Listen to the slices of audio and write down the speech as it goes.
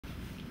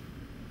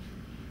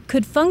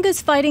Could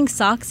fungus-fighting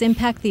socks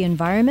impact the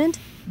environment?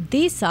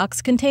 These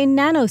socks contain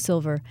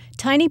nanosilver,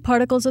 tiny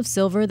particles of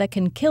silver that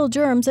can kill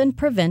germs and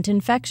prevent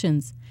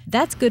infections.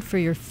 That's good for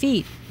your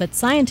feet, but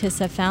scientists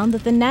have found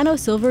that the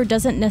nanosilver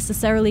doesn't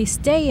necessarily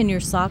stay in your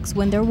socks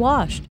when they're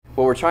washed.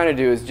 What we're trying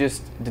to do is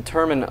just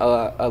determine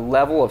a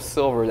level of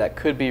silver that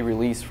could be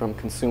released from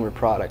consumer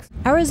products.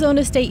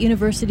 Arizona State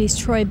University's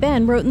Troy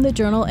Ben wrote in the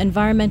journal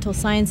Environmental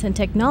Science and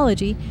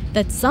Technology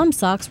that some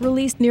socks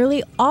released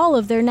nearly all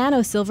of their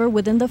nanosilver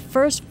within the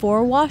first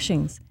 4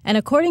 washings. And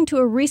according to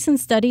a recent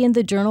study in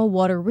the journal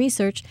Water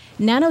Research,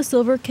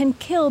 nanosilver can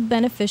kill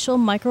beneficial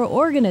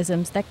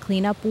microorganisms that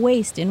clean up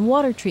waste in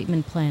water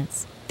treatment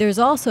plants. There's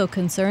also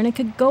concern it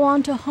could go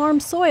on to harm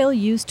soil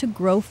used to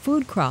grow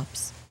food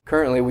crops.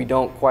 Currently, we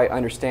don't quite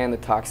understand the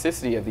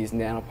toxicity of these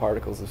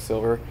nanoparticles of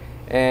silver,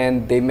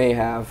 and they may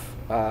have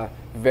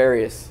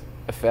various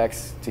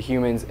effects to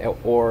humans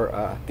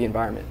or the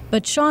environment.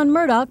 But Sean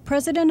Murdoch,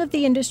 president of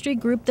the industry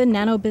group the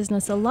Nano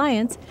Business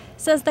Alliance,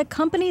 says that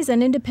companies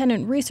and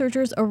independent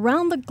researchers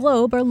around the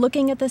globe are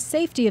looking at the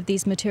safety of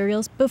these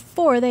materials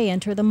before they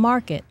enter the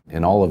market.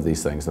 In all of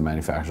these things, the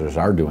manufacturers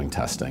are doing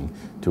testing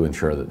to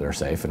ensure that they're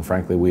safe, and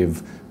frankly, we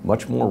have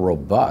much more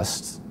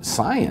robust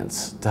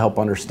science to help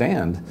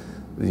understand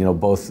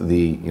both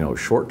the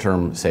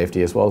short-term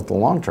safety as well as the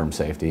long-term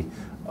safety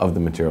of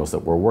the materials that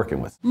we're working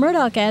with.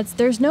 Murdoch adds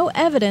there's no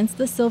evidence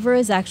the silver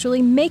is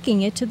actually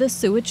making it to the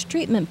sewage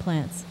treatment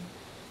plants.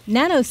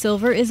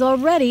 Nanosilver is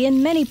already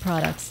in many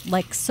products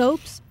like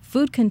soaps,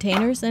 food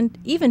containers, and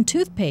even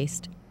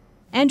toothpaste.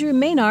 Andrew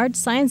Maynard,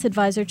 science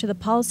advisor to the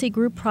Policy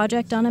Group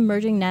Project on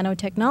Emerging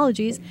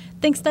Nanotechnologies,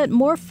 thinks that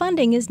more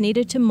funding is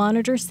needed to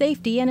monitor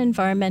safety and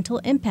environmental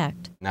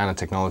impact.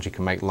 Nanotechnology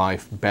can make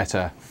life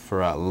better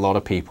for a lot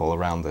of people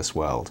around this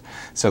world.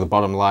 So the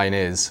bottom line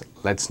is,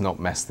 let's not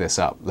mess this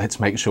up. Let's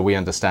make sure we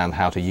understand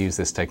how to use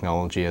this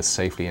technology as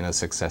safely and as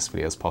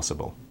successfully as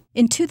possible.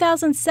 In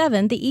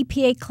 2007, the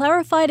EPA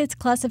clarified its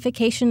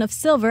classification of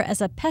silver as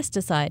a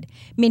pesticide,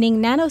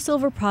 meaning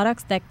nanosilver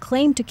products that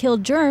claim to kill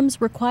germs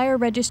require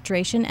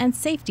registration and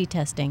safety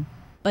testing.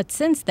 But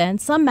since then,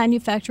 some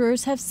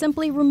manufacturers have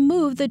simply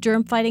removed the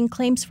germ-fighting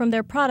claims from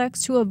their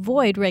products to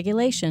avoid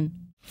regulation.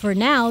 For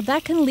now,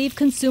 that can leave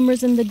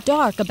consumers in the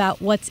dark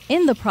about what's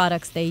in the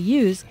products they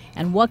use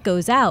and what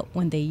goes out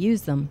when they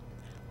use them.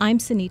 I'm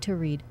Sunita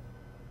Reed.